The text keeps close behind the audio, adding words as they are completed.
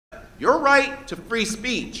Your right to free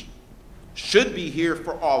speech should be here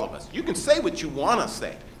for all of us. You can say what you want to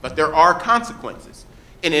say, but there are consequences.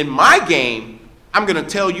 And in my game, I'm going to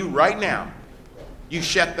tell you right now, you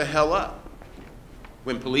shut the hell up.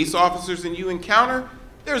 When police officers and you encounter,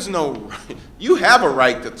 there's no right. You have a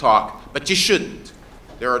right to talk, but you shouldn't.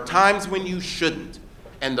 There are times when you shouldn't.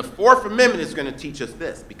 And the Fourth Amendment is going to teach us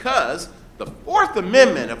this, because the Fourth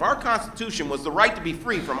Amendment of our Constitution was the right to be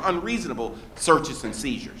free from unreasonable searches and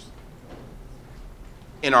seizures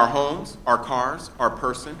in our homes, our cars, our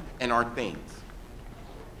person, and our things.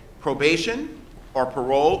 Probation or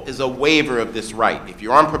parole is a waiver of this right. If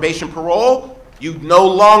you're on probation parole, you no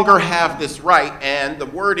longer have this right, and the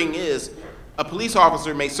wording is, a police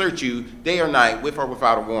officer may search you day or night with or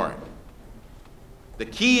without a warrant. The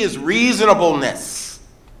key is reasonableness.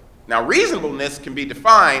 Now, reasonableness can be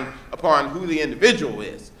defined upon who the individual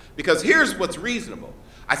is, because here's what's reasonable.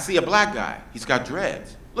 I see a black guy, he's got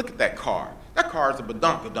dreads. Look at that car. That car is a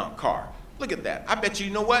badunk-a-dunk car. Look at that. I bet you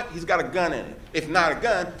know what? He's got a gun in it. If not a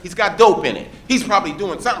gun, he's got dope in it. He's probably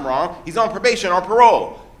doing something wrong. He's on probation or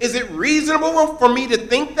parole. Is it reasonable for me to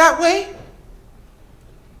think that way?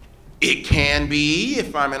 It can be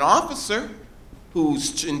if I'm an officer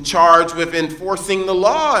who's in charge with enforcing the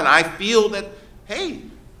law, and I feel that, hey,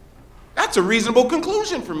 that's a reasonable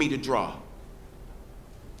conclusion for me to draw.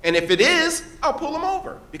 And if it is, I'll pull him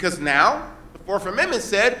over, because now the Fourth Amendment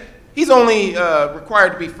said he's only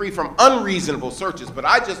required to be free from unreasonable searches, but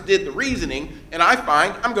I just did the reasoning, and I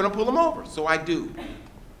find I'm going to pull him over, so I do.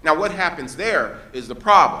 Now, what happens there is the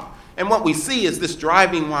problem. And what we see is this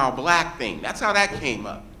driving while black thing. That's how that came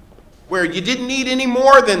up, where you didn't need any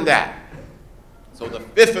more than that. So the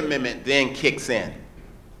Fifth Amendment then kicks in.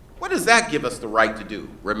 What does that give us the right to do?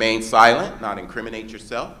 Remain silent, not incriminate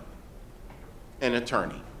yourself. An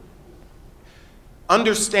attorney.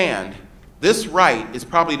 Understand, this right is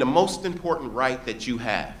probably the most important right that you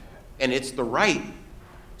have, and it's the right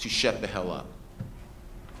to shut the hell up.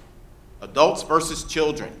 Adults versus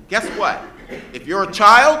children. Guess what? If you're a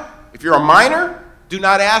child, if you're a minor, do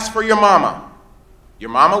not ask for your mama.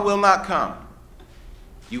 Your mama will not come.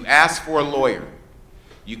 You ask for a lawyer.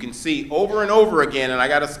 You can see over and over again, and I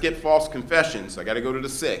got to skip false confessions, I got to go to the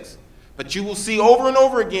 6. But you will see over and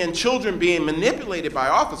over again children being manipulated by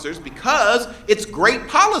officers because it's great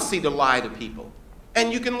policy to lie to people.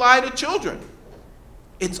 And you can lie to children.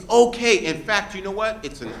 It's okay. In fact, you know what?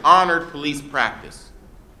 It's an honored police practice.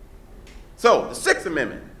 So, the Sixth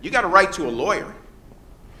Amendment, you got a right to a lawyer.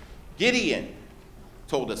 Gideon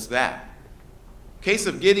told us that. Case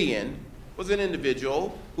of Gideon was an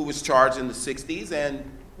individual who was charged in the 60s, and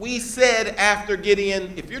we said after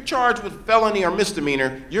Gideon, if you're charged with felony or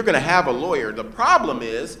misdemeanor, you're going to have a lawyer. The problem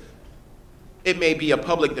is, it may be a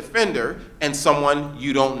public defender and someone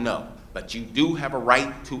you don't know, but you do have a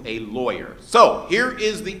right to a lawyer. So here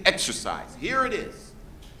is the exercise. Here it is,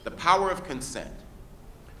 the power of consent.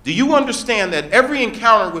 Do you understand that every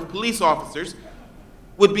encounter with police officers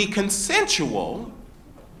would be consensual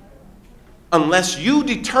unless you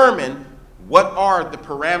determine what are the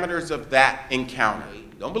parameters of that encounter?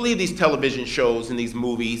 Don't believe these television shows and these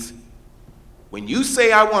movies. When you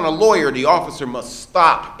say, I want a lawyer, the officer must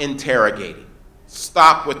stop interrogating.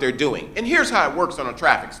 Stop what they're doing. And here's how it works on a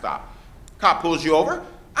traffic stop. Cop pulls you over.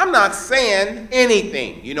 I'm not saying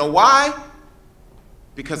anything. You know why?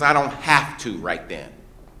 Because I don't have to right then.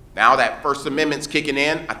 Now that First Amendment's kicking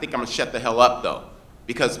in, I think I'm going to shut the hell up, though.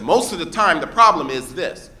 Because most of the time, the problem is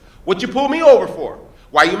this. What you pull me over for?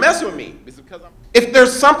 Why you messing with me? It's because if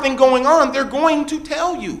there's something going on, they're going to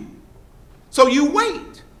tell you. So you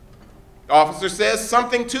wait. The officer says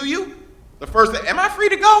something to you. The first thing, am I free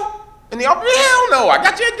to go? And the officer, hell no, I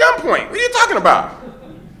got you at gunpoint. What are you talking about?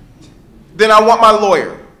 Then I want my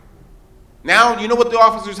lawyer. Now, you know what the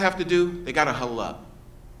officers have to do? They got to huddle up.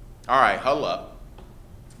 All right, huddle up.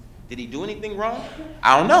 Did he do anything wrong?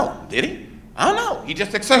 I don't know. Did he? I don't know. He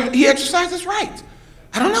just exercised his rights.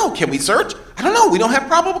 I don't know. Can we search? I don't know. We don't have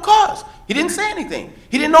probable cause. He didn't say anything.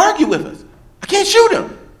 He didn't argue with us. I can't shoot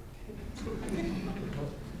him.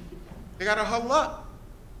 They got to huddle up.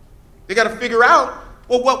 They got to figure out,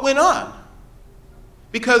 well, what went on?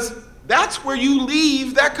 Because that's where you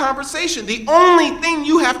leave that conversation. The only thing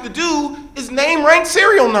you have to do is name, rank,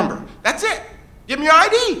 serial number. That's it. Give them your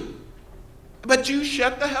ID. But you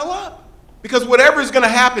shut the hell up. Because whatever is going to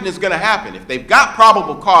happen is going to happen. If they've got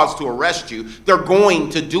probable cause to arrest you, they're going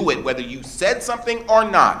to do it, whether you said something or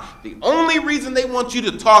not. The only reason they want you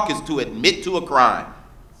to talk is to admit to a crime.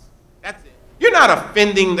 That's it. You're not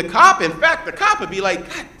offending the cop. In fact, the cop would be like,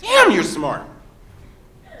 God damn, you're smart.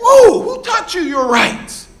 Whoa, who taught you your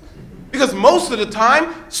rights? Because most of the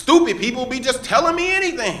time, stupid people be just telling me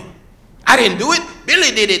anything. I didn't do it.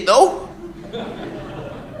 Billy did it, though.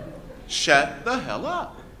 Shut the hell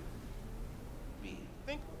up.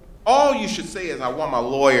 All you should say is, I want my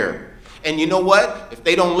lawyer. And you know what? If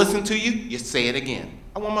they don't listen to you, you say it again.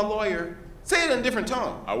 I want my lawyer. Say it in a different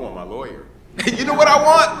tone. I want my lawyer. You know what I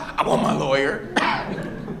want? I want my lawyer.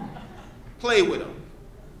 Play with them.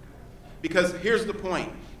 Because here's the point.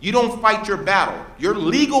 You don't fight your battle, your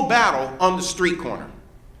legal battle, on the street corner.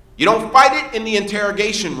 You don't fight it in the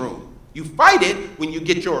interrogation room. You fight it when you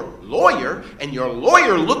get your lawyer, and your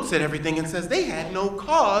lawyer looks at everything and says, they had no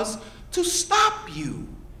cause to stop you.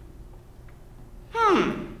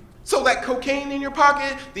 So that cocaine in your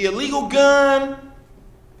pocket, the illegal gun,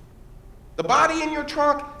 the body in your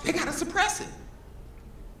trunk, they got to suppress it.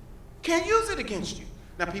 Can't use it against you.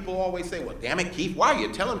 Now, people always say, well, damn it, Keith, why are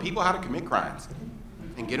you telling people how to commit crimes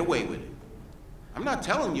and get away with it? I'm not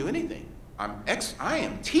telling you anything. I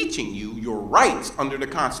am teaching you your rights under the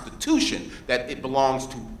Constitution, that it belongs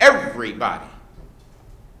to everybody.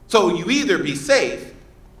 So you either be safe,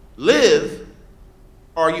 live,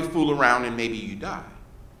 or you fool around and maybe you die.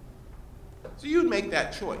 So you'd make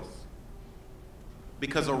that choice.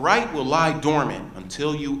 Because a right will lie dormant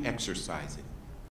until you exercise it.